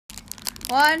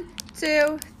1,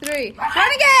 2, 3.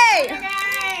 Renegade!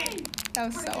 That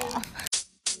was so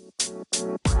off.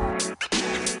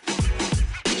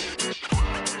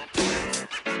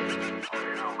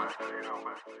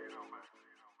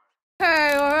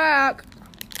 Okay, we're back.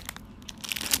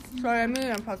 Sorry, I'm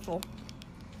eating a pretzel.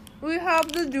 We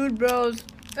have the Dude Bros.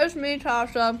 It's me,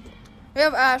 Tasha. We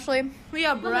have Ashley. We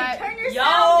have Brett. Turn your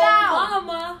sound down.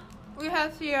 Mama. We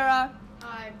have Sierra.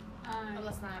 Hi. Oh,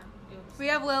 let's not. Oops. We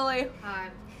have Lily. Hi.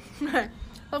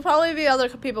 There'll probably be other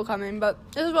people coming, but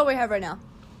this is what we have right now.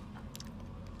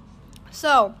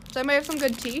 So, does anybody have some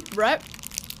good tea? Brett?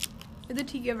 You're the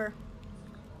tea giver.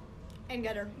 And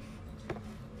getter.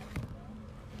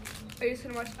 Are you just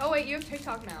gonna watch? Oh, wait, you have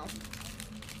TikTok now.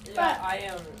 Yeah, I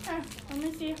am. Let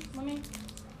me see.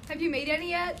 Have you made any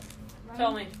yet?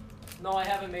 Tell me. No, I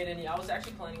haven't made any. I was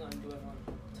actually planning on doing one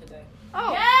today.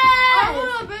 Oh. Yes!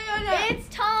 Oh, It's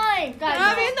time,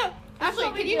 guys. Actually,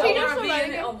 can you do. teach I us want some to be in it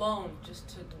writing? alone, just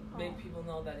to make people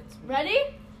know that it's me. Ready?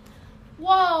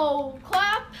 Whoa!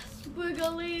 Clap,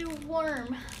 squiggly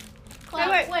worm.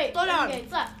 Clap. Wait, slow down. Okay,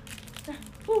 clap.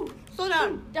 Woo. Slow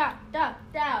down. Down.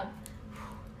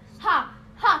 Ha.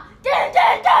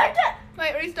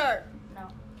 Wait, restart. No.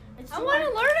 It's I too want to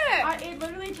hard. learn it. It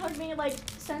literally took me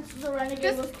since the Renegade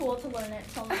Just- was cool to learn it,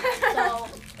 so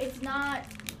it's not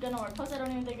gonna work. Plus, I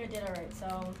don't even think I did it right.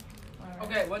 So. Whatever.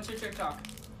 Okay, what's your TikTok?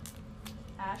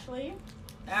 Ashley.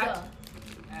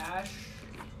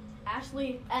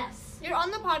 Ashley S. You're on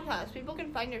the podcast. People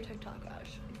can find your TikTok,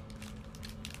 Ash.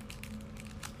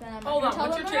 Then I'm Hold not on, gonna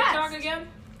what's tell your them the TikTok rest. again?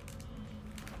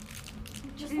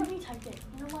 Just let me type it.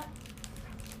 You know what?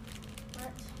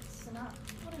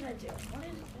 What did I do?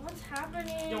 What's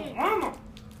happening? Yo, mama.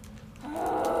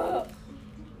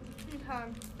 Okay.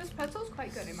 This pretzel's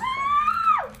quite good, I must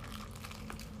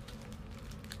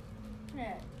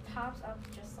It pops up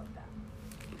just like that.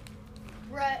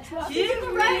 Brett. Give the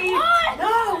me. right one!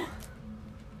 No.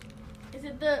 Is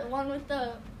it the one with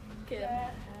the kid?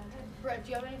 Brett, do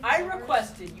you have any I followers?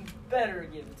 requested. You better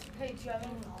give it to me. Hey, do you have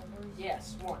any followers?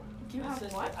 Yes, one. Do you My have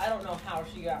sister. what? I don't know how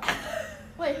she got it.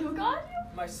 Wait, who got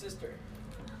you? My sister.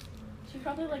 She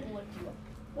probably looked you up.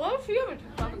 What if you have a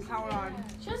TikTok account on?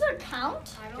 She has an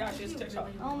account? Yeah, she has TikTok.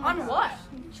 Oh my On gosh. what?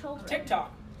 Children.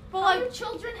 TikTok. But like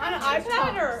children On an have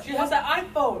iPad or? She has an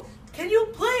iPhone. Can you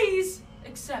please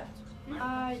accept?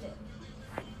 I did.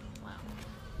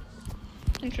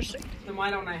 Interesting. Then why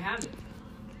don't I have it?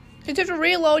 You have to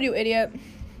reload, you idiot.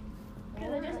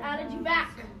 Because I just added you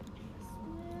back.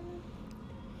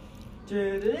 Oh,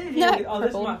 this is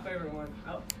Purple. my favorite one.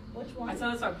 Oh, Which I one?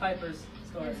 saw this on Piper's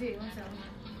story.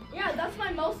 Yeah, that's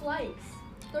my most likes.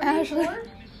 Ashley. 34?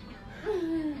 We're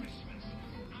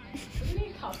gonna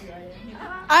get copyrighted.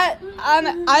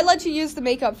 I let you use the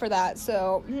makeup for that,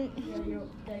 so.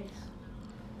 Thanks.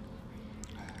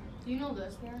 Do you know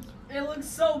this, parents? It looks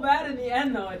so bad in the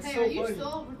end, though. It's Hey, so are you funny.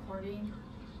 still recording?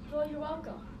 Well, you're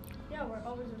welcome. Yeah, we're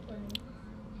always recording.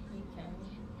 You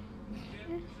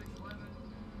can.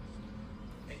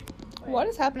 What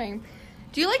is happening?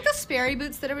 Do you like the Sperry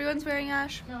boots that everyone's wearing,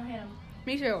 Ash? No, him.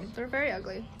 Me too. They're very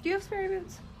ugly. Do you have Sperry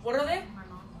boots? What are they? My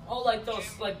mom. Oh, like those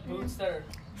boots that are.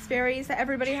 Sperry's that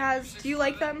everybody has. Do you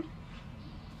like them?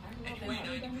 I love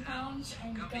Gumby pounds,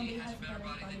 and Gumby has a better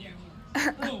body than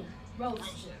you.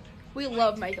 Roasted. We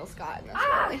love Michael Scott in this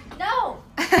No!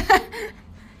 family.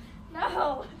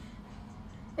 No!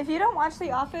 If you don't watch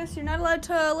The Office, you're not allowed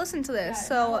to listen to this.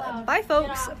 So, bye,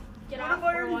 folks. Get What off if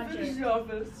I or already watch finished it. the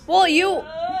office? Well,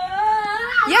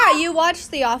 yeah, you watch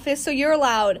The Office, so you're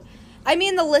allowed. I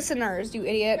mean the listeners, you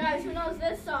idiot. Guys, who knows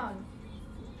this song?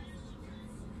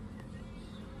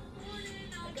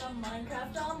 I got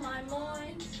Minecraft on my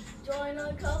mind. Join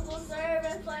a couple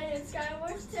servers playing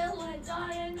Skywars till I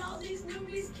die. And all these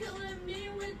newbies killing me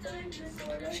with the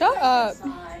disorder. Shut up.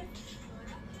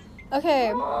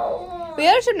 Okay, Oh. we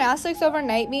had a gymnastics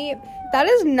overnight meet. That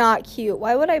is not cute.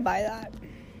 Why would I buy that?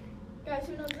 Guys,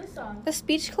 who knows this song? The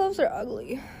speech clothes are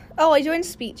ugly. Oh, I joined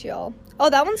speech, y'all. Oh,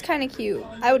 that one's kind of cute.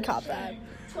 I would cop that.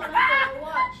 24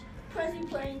 watch. Prezi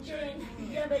playing Jane.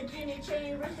 Yeah, bikini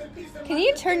chain. Rest in peace to Can my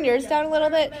you turn yours down a little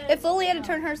bit? sister. If Lily had to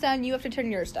turn hers down, you have to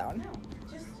turn yours down. No,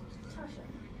 just Tasha.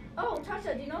 Oh,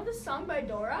 Tasha, do you know this song by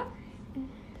Dora?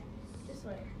 Just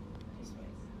wait. Just wait.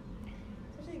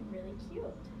 It's actually really cute.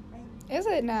 Is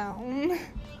it now?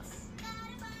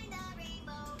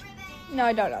 No,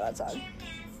 I don't know that song.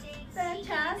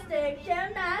 Fantastic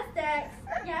gymnastics.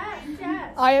 Yes,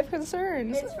 yes. I have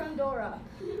concerns. It's from Dora.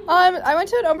 I went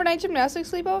to an overnight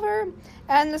gymnastics sleepover,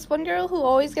 and this one girl who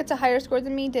always gets a higher score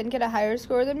than me didn't get a higher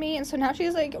score than me, and so now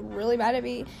she's like really mad at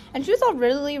me, and she was all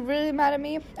really, really mad at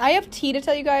me. I have tea to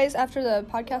tell you guys after the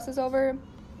podcast is over.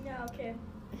 Yeah, okay.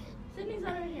 Sydney's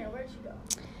not in here. Where'd she go?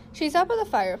 She's up at the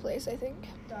fireplace, I think.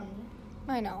 Dummy.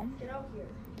 I know. Get out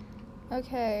here.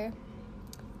 Okay.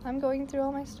 I'm going through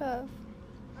all my stuff.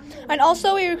 I'm gonna And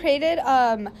also we created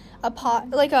an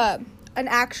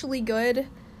actually good,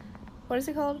 what is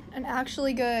it called? An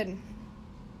actually good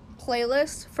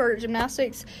playlist for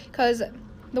gymnastics, because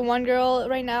the one girl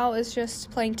right now is just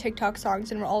playing TikTok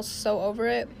songs and we're all so over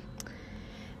it.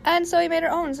 And so we made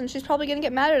our own, and she's probably gonna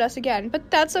get mad at us again, but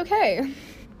that's okay.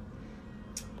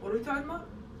 What are we talking about?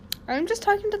 I'm just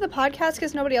talking to the podcast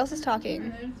because nobody else is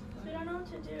talking. We don't know what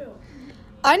to do.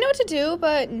 I know what to do,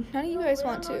 but none of you guys we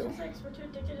want don't know to. what to fix. We're too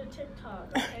addicted to TikTok,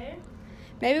 okay?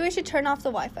 Maybe we should turn off the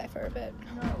Wi-Fi for a bit.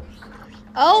 No.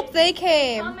 Oh, they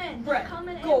came. Comment. Brett,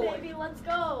 Comment go. in, baby. Let's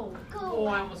go. Oh,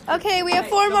 I almost. Okay, we have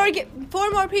four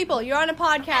more people. You're on a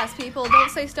podcast, people. Don't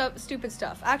say stupid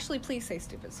stuff. Actually, please say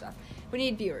stupid stuff. We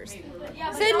need viewers. Yeah,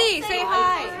 but Sydney, don't say our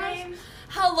hi. names.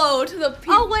 Hello to the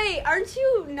people. Oh wait, aren't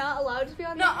you not allowed to be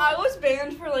on? No, I was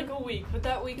banned for like a week, but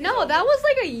that week. is No, over. that was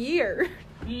like a year.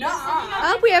 Nuh-uh.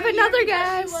 Oh, we have another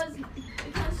Because guest.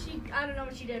 because she, I don't know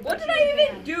what she did. What but did she I was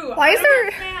even banned. do? Why is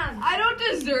there? Banned. I don't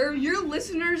deserve. Your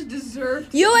listeners deserve.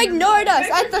 to You hear ignored me. us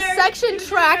at the Deserve- section you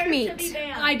track deserve to be meet.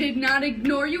 banned. I did not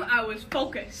ignore you. I was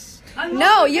focused.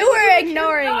 No, you were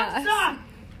ignoring us. I'm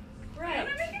Right.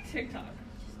 gonna make a TikTok.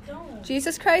 Don't.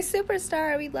 Jesus Christ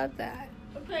Superstar, we love that.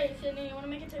 Okay, Sydney, you want to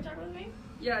make a TikTok with me?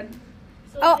 Yeah.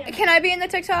 So Oh, Sydney. can I be in the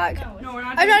TikTok? No, we're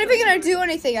not. I'm not doing even gonna TikTok. do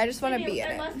anything. I just want to Sydney, be in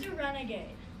then it. let's do Renegade.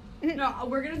 No,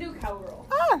 we're gonna do cowgirl.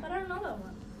 Ah, But I don't know that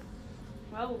one.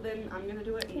 Well, then I'm gonna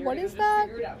do it. And you're what gonna is just that?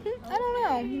 figure it out. I don't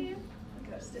know. Okay. I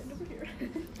gotta stand over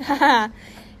here.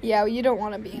 Yeah, well, you don't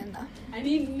want to be in that. I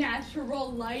need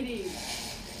natural lighting.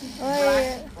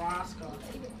 Roscoe.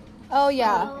 Oh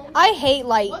yeah, I hate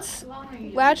lights.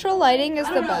 Natural lighting is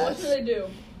I the don't know. What best. should I do?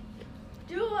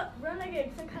 Do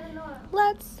Renegade, because I kind of know it.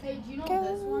 Let's Hey, do you know go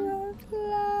this one?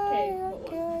 fly,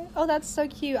 what one? okay. Oh, that's so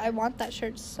cute. I want that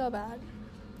shirt so bad.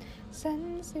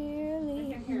 Sincerely,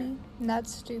 I can't hear it. me.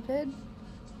 That's stupid.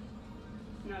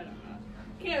 No, I don't know.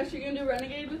 Okay, so you're gonna do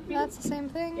Renegade with me? That's the same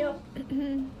thing. Yep.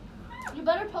 Whoa, You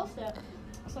better post it.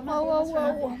 So I'm not whoa, doing this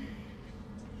for whoa. nothing.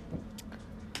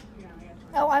 Yeah, I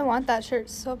got Oh, I want that shirt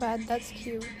so bad. That's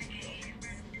cute.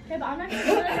 Okay, but I'm not going to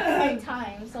do it at the right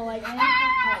time, so like,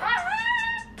 I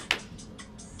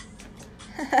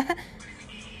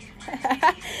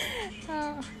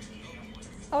oh.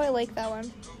 Oh, I like that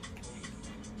one.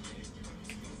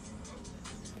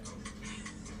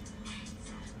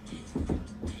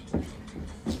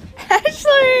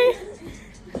 Ashley!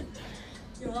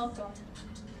 You're welcome.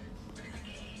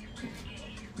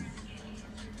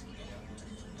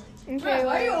 Okay,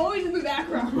 Why are you wait. always in the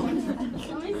background?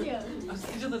 Let me see it. I'm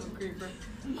such a little creeper.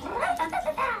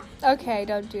 Okay,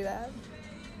 don't do that.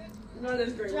 Not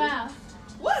as great. Draft.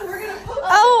 What? We're gonna post.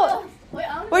 Oh! Wait,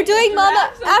 I'm We're doing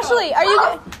Mama. Giraffes or Ashley, are you.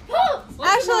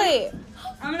 What's the Ashley!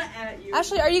 I'm gonna at you.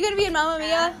 Ashley, are you gonna be in Mamma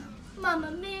Mia?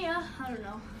 Mamma Mia. I don't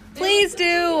know. Please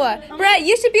do. Brett,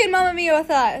 you should be in Mamma Mia with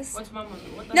us. What's Mama?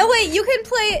 What the No, wait, you can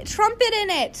play trumpet in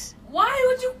it. Why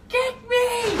would you kick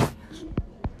me?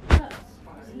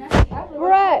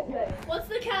 Brett. What's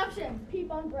the caption?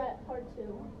 Peep on Brett, part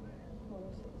 2.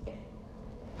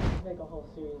 Make a whole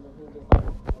series of him just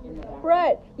like in the back.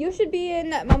 Brett, you should be in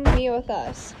Mamma Mia with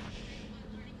us.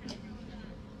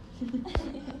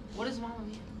 What is Mama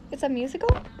Mia? It's a musical?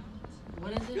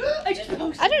 What is it? I just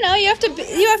posted. I don't know. You have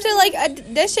to like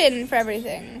audition for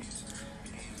everything.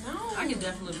 No. I could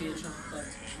definitely be a trumpet player.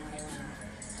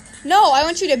 No, I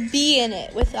want you to be in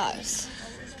it with us.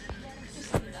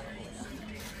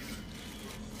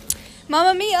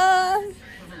 Mamma Mia.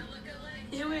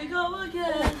 Here we go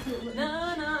again.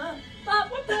 Na na.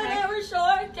 Pop with every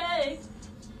shortcake.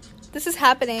 This is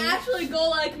happening. Actually, go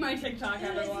like my TikTok, Dude,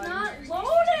 it's everyone. not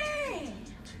loading.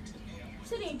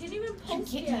 Sydney, didn't even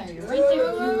post yet. You're right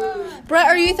there. Brett,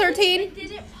 are you 13? It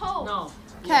didn't post. No.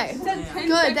 Okay. Yeah.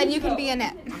 Good, then you can be in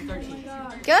it. I'm 13.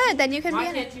 Good, then you can be Why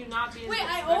in it. can't you not be in Wait, it?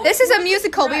 I always This is a wanted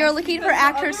musical. We are Brett, looking for because the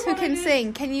actors other who one I can did-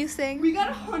 sing. Can you sing? We got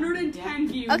 110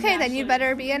 views. Okay, then you Ashley.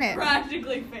 better be in it.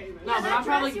 Practically famous. No, but that I'd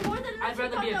probably. drives you more than I'd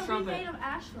rather be a TikTok that we trumpet. made of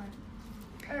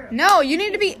Ashlyn. Or- No, you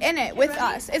need to be in it with Ready?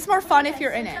 us. It's more fun if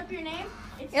you're in Search it. up your name.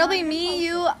 It's It'll not be even me, posted.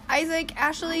 you, Isaac,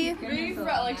 Ashley. Me,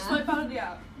 Brett, like slip out of the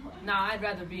app. Nah, I'd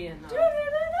rather be in.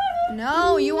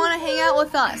 No, you want to hang out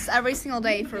with us every single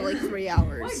day for like 3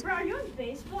 hours. Wait, bro, are you in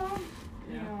baseball?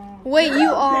 Yeah. Wait,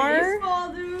 you are?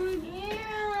 Baseball, dude.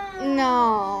 Yeah.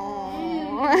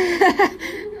 No.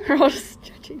 We're all just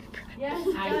judging Brett. Yes,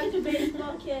 judge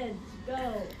baseball kids.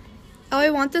 Go. Oh, I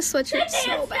want this sweatshirt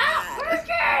so Stop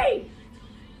bad.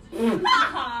 working!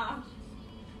 Haha.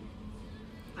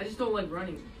 I I just don't like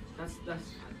running. That's.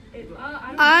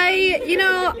 I, you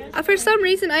know, for some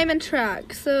reason I'm in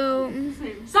track, so.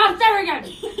 Stop staring at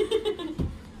me.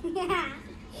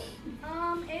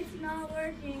 It's not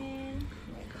working.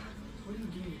 What are you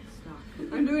doing? Stop.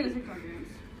 I'm doing a TikTok dance.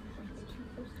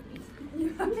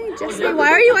 Hey, Jesse,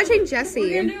 why are you watching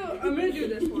Jesse? I'm gonna do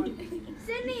this one.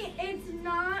 Sydney, it's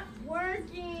not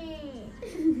working.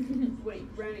 Wait,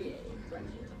 Renegade.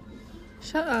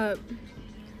 Shut up.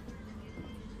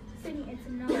 Sydney, it's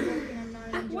not working. I'm not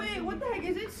enjoying Wait, what the heck?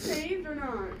 Is it saved or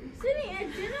not? Sydney,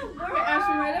 it didn't work. Okay,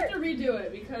 Ashley, we might have to redo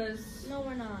it because. No,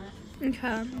 we're not. Okay.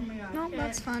 Oh my god. No,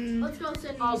 that's fun. Let's go,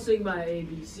 Sydney. I'll sing my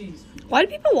ABCs. Why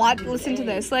do people listen to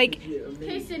this? Like,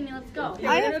 Okay, Sydney, let's go.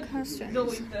 I have questions.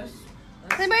 Delete this.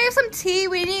 Anybody have some tea?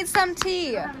 We need some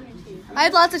tea. I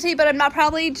have lots of tea, but I'm not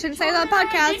probably shouldn't say it on the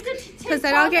podcast because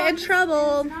then I'll get in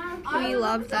trouble. We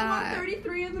love that.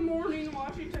 33 in the morning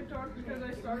watching TikTok because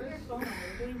I started.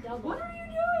 What are you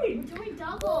doing? We're doing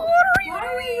double. What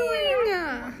are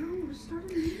you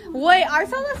doing? Wait, I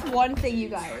saw this one thing, you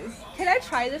guys. Can I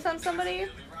try this on somebody?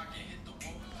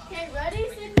 Okay, ready,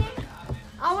 Sydney?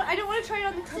 I don't want to try it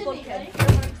on the crippled Sydney, kid. ready? I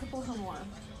want to cripple her more.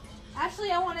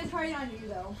 Actually, I want to try it on you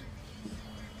though.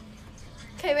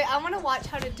 Okay, wait. I want to watch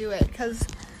how to do it because.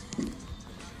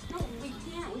 No, we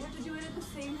can't. We have to do it at the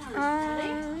same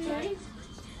time. Ready?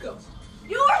 Go.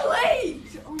 You are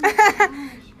late! Oh my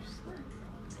gosh.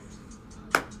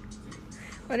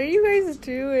 What are you guys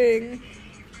doing?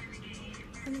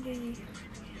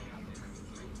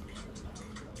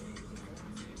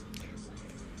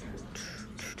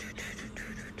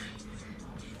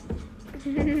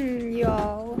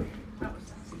 Y'all.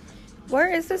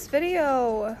 Where is this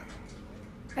video?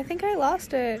 I think I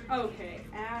lost it. Okay,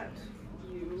 at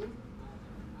you.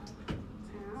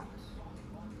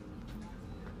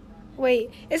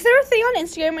 Wait, is there a thing on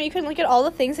Instagram where you can look at all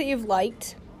the things that you've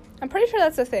liked? I'm pretty sure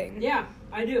that's a thing. Yeah,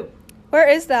 I do. Where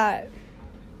is that?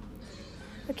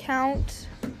 Account.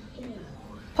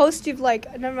 Post you've liked.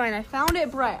 Never mind, I found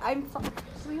it, Brett. I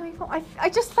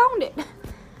just found it.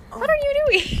 What are you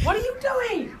doing? What are you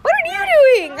doing? What are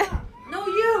you doing? No,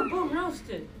 you. Boom,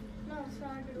 roasted. No, it's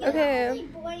not. Okay.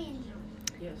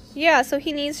 Yes. Yeah, so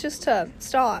he needs just to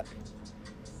stop.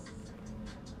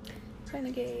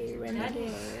 Renegade.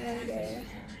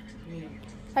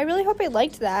 I really hope I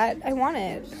liked that. I want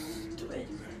it.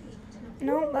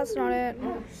 No, that's not it.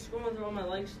 I'm scrolling through all my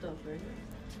like stuff, right?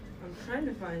 I'm trying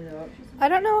to find out. I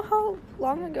don't know how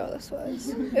long ago this was.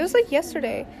 It was like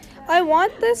yesterday. I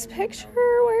want this picture.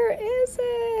 Where is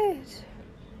it?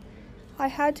 I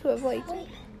had to have liked it.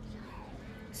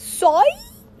 Psych!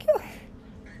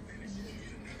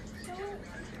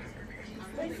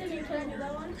 Wait, Sydney, can I do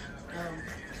that one?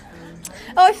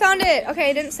 Oh, I found it. Okay,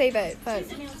 I didn't save it, but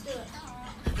Sydney, let's do it.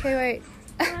 okay, wait.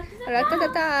 We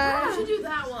Da-da-da-da. should do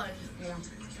that one. Yeah.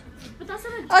 But that's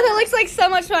not a Oh, that looks like so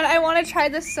much fun. I want to try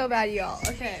this so bad, y'all.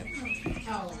 Okay.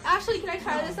 Oh. Ashley, can I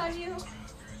try this on you?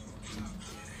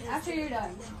 After you're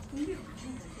done.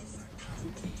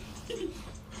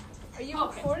 Are you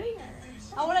recording?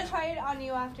 I want to try it on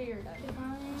you after you're done.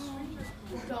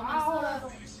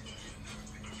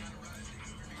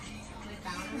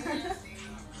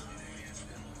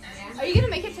 Are you gonna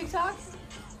make a TikTok?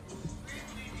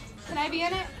 Can I be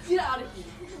in it? Get out of here.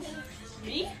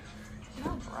 Me?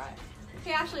 No, Brett.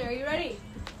 Okay, Ashley, are you ready?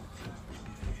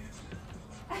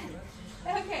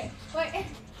 Okay, wait,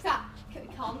 stop.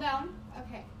 Calm down.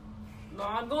 Okay. No,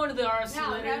 I'm going to the RSC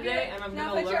Now, later today, and I'm now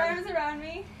gonna put your learn. arms around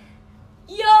me.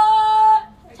 Yeah!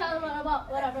 Tell me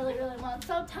what I really, really want.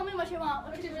 So tell me what you want.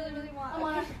 What do you really, really want? I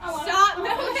wanna. Stop! No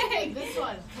way. This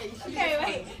one. Okay,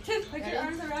 wait. Just put your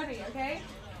arms around me, okay?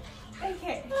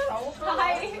 Okay.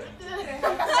 Hi.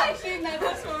 I've seen that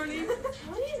this morning.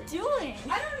 What are you doing?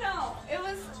 I don't know. It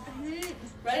was.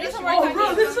 Ready? It doesn't Oh, work on Bro,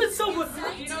 you. this is so much.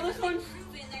 You know this one?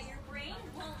 Proven that your brain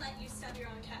won't let you stub your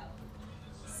own toe.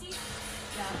 See?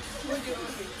 We're doing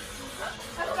it.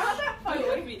 That's not that funny.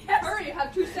 Wait, wait. Hurry, you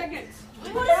have 2 seconds.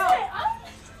 What is it?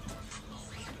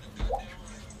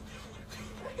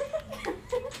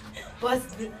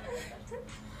 Busted.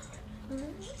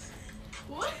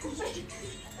 What? What are you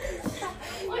doing?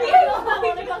 I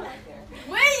wanna go back there.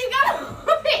 Wait, you gotta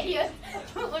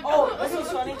wait. Oh, this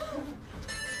is funny.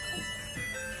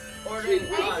 Ordering I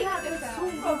lunch. got this out.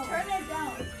 Oh, turn it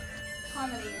down.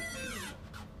 Comedy.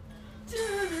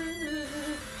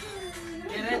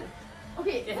 Get it?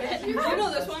 Okay. Get it? You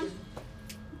know this one?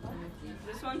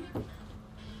 This one?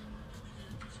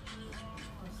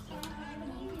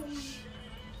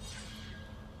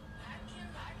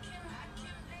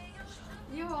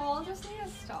 You all just need to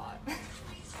stop.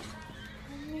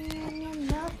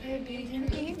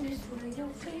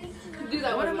 do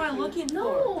that What one. am I looking for?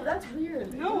 No, that's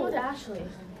weird. No. Go with Ashley.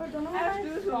 Ash, do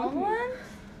this one.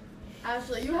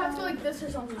 Ashley, you have to like this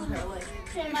or something. Like.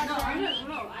 No,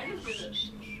 I just do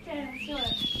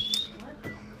this.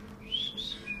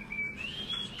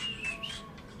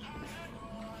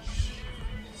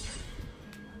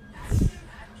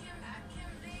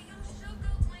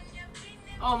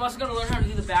 Oh, I'm also gonna learn how to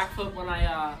do the backflip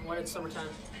when it's summertime.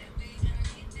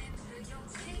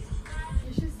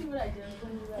 You should see what I did.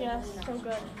 Yes, so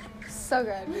good. So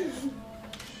good.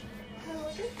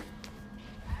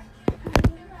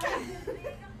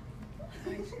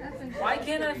 Why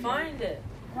can't I find it?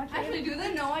 Actually, do the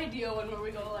no idea one where we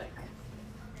go like.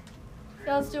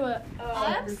 Yeah, let's do it.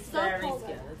 I'm so very cold.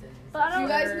 skeleton. But I Do don't you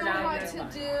guys know how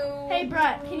to do? Hey,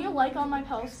 Brett, can you like all my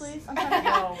posts, please? I'm trying to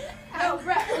No. Oh,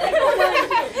 Brett.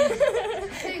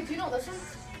 Hey, do you know this one?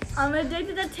 I'm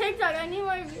addicted to TikTok. I need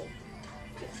my views.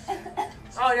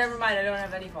 Oh, never mind. I don't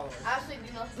have any followers. Ashley, do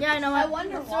you know? Yeah, I know. I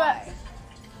wonder Let's do why.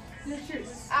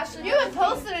 Ashley, You haven't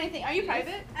posted anything. Are you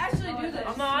private? Actually, do this.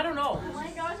 I don't know. Oh my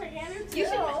gosh, I can't do You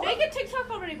should make a TikTok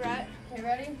already, Brett. Okay,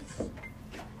 ready?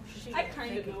 I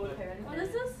kind of know it. What is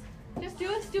this? Just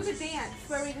do a stupid dance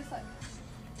where we just like.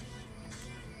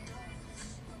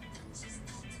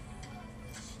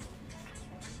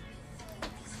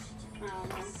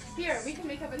 Here, we can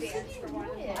make up a dance for one.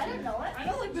 I didn't know it. I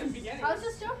know like the beginning. I was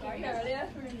just joking. Okay, ready?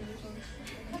 We're gonna do this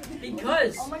one.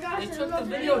 Because Oh my gosh, they I took don't the know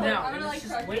video the down. I'm And gonna, it's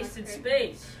like, just crush it. wasted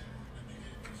space.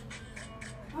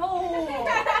 Oh.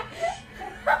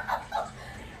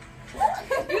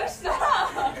 You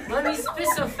stop. Let me spit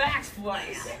some facts,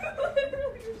 boys.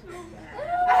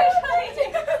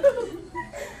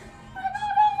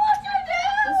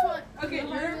 This one. Okay,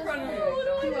 you're in front of me. Do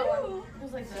what one? It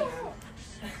was like this.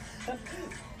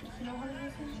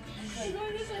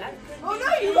 Oh no,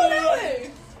 you go that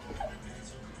way.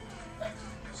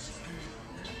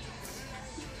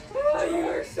 Oh,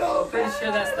 you're so Pretty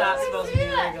sure that's not supposed to be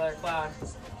a regular cloud.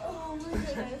 Oh my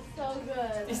goodness, so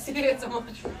good. You see, it's a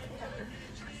much.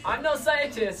 I'm no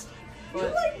scientist,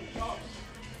 but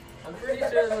I'm pretty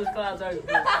sure those clouds are supposed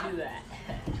to do that.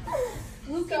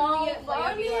 Luke So and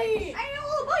funny.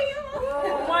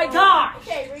 Oh my gosh!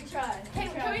 Okay, retry. Hey,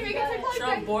 can we make a TikTok?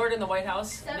 Trump board in the White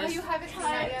House. No, This- you haven't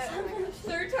tried yet.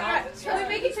 Third time. Can we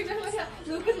make a TikTok like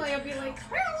Luke and Leia be like,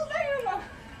 Alabama?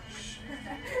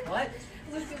 What?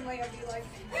 Luke and Leia be like,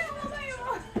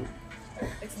 Alabama.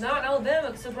 It's not Alabama,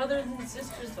 it's a brothers and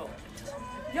sisters though.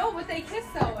 No, but they kiss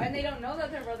though, and they don't know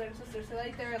that they're brother and sister, so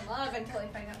like they're in love until they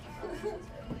find out.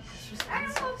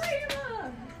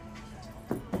 Alabama.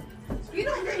 You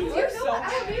don't know what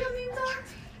Alabama means?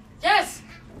 Yes!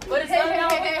 But it's Hey, not hey,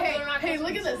 Alabama. hey, hey, they're not hey,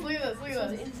 look at this, look at this, look at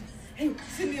this. Hey,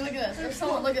 Cindy, look at this. Or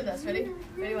someone, look at this. Ready?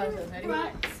 Ready, watch this. Ready?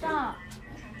 Brett, stop.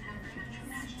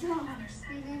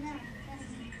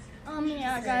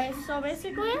 Yeah, guys, so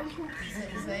basically,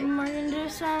 Say. we're gonna do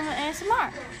some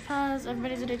ASMR, because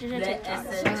everybody's addicted to TikTok.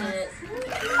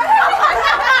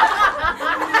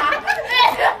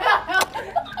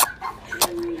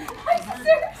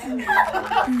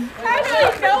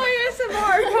 Actually, no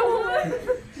ASMR. Come on.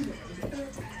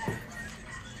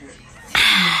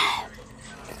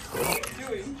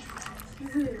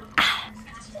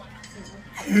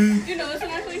 Do you know this one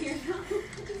actually here?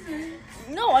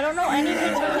 No, I don't know any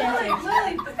TikTok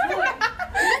dancing.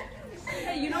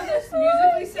 Hey, you know this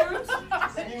musically sounds?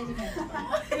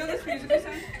 You know this musically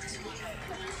sounds?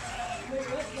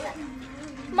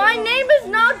 My name is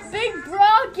not Big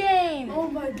Bra Game. Oh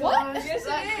my gosh. Yes, it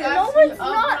that is. cracks No, me it's up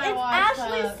not. when I It's watch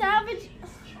Ashley that. Savage.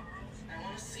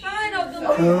 Sign of the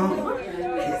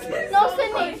No,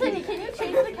 Sydney, can you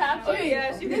change the caption? Okay,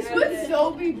 yes, you can This edit would it.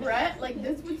 so be Brett. Like,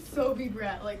 this would so be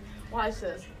Brett. Like, watch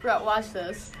this. Brett, watch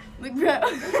this. Like, Brett,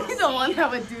 he's the one that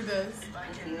would do this.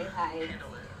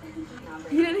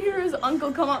 He didn't hear his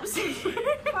uncle come upstairs.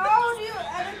 How do you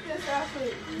edit this,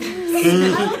 Ashley? I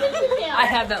don't think you can. I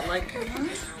have that like.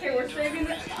 Okay, we're saving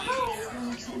it.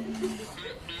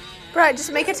 Brett,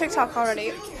 just make a TikTok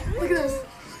already. Look at this.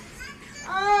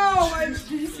 Oh my, did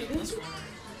you see this?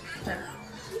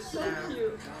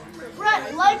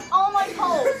 Brett, like all my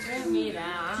posts. Bring me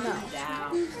down.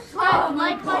 Down. Brett,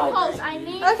 like my posts. I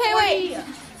need. Okay, wait.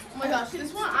 Oh my gosh,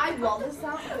 this one, I love this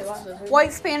sound. Okay, watch this.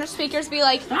 White Spanish speakers be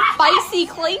like,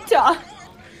 bicicleta.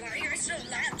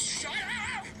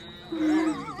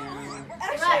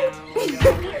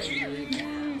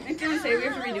 It's gonna say we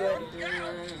have to redo it.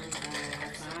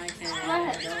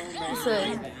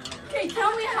 Okay,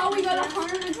 tell me how we got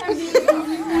 100 times views.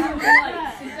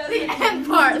 The end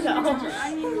part, though.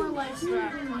 I need more likes,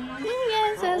 Brett. I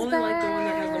only like the one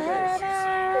that has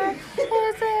the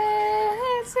voice.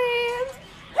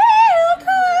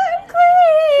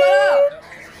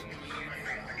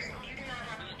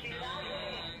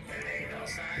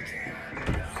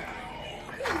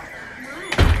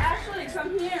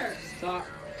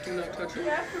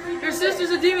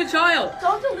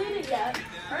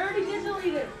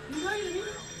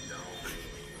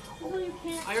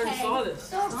 I already saw this.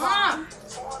 Stop.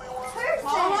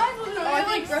 Oh, I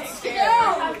think Brett's scared.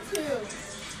 I have two.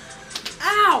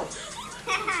 Ow!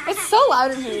 It's so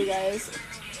loud in here, you guys.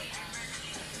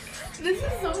 This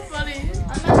is so funny.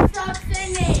 I messed up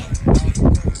singing.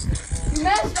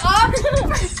 Messed up.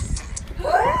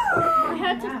 I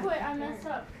had to quit. I messed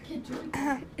up.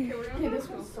 Okay, this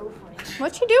was so funny.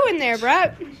 What you doing there,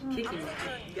 Brett? Kicking.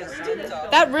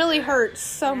 That really hurts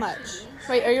so much.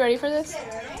 Wait, are you ready for this?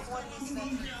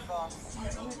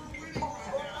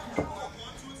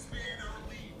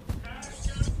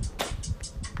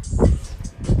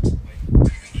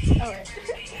 Oh, wait.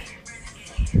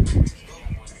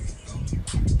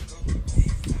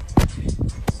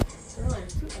 Early,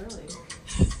 too early.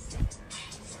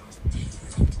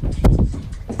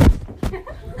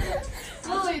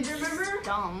 Lily, do you remember?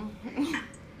 Dumb.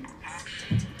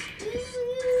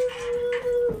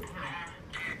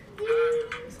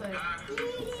 It's like,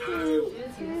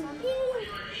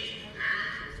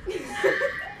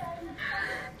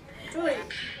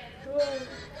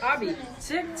 I be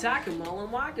tick-tocking while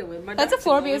I'm walking with my That's a ducks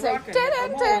floor and while I'm music. rocking. Come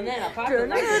on, and then I pop the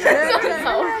lights.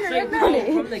 Straight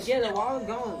from the get while I'm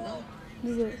going.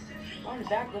 On the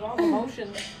back with all the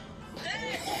motion.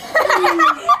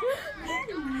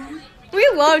 We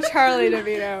love Charlie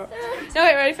DeVito. No,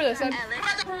 wait, ready for this one?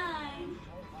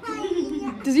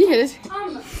 Does he hit his?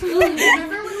 Lily,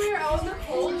 remember when we were out in the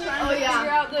cold trying to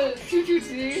figure out the choo-choo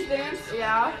dance?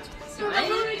 Yeah. I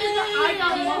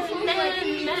got muffled like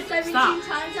 17 Stop.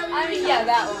 times. I mean, yeah,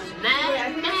 that one.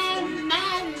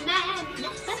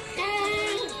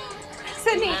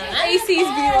 Sydney, AC's be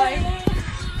like.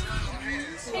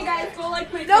 Hey guys, go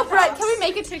like my No, Brett, can we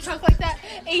make a TikTok like that?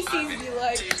 AC's be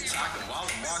like.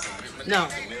 No.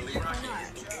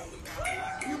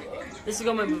 This is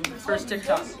gonna be my first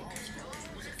TikTok.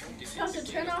 To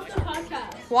turn off the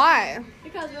podcast Why?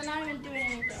 because we're not even doing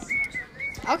anything.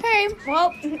 Okay,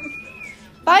 well,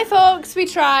 bye, folks. We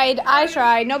tried. I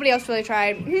tried. Nobody else really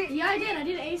tried. Yeah, I did. I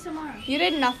did ASMR. You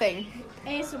did nothing.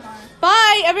 ASMR.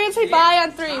 Bye. Everyone say bye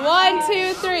on 3. 1,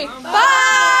 2, 3.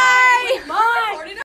 Bye. Bye.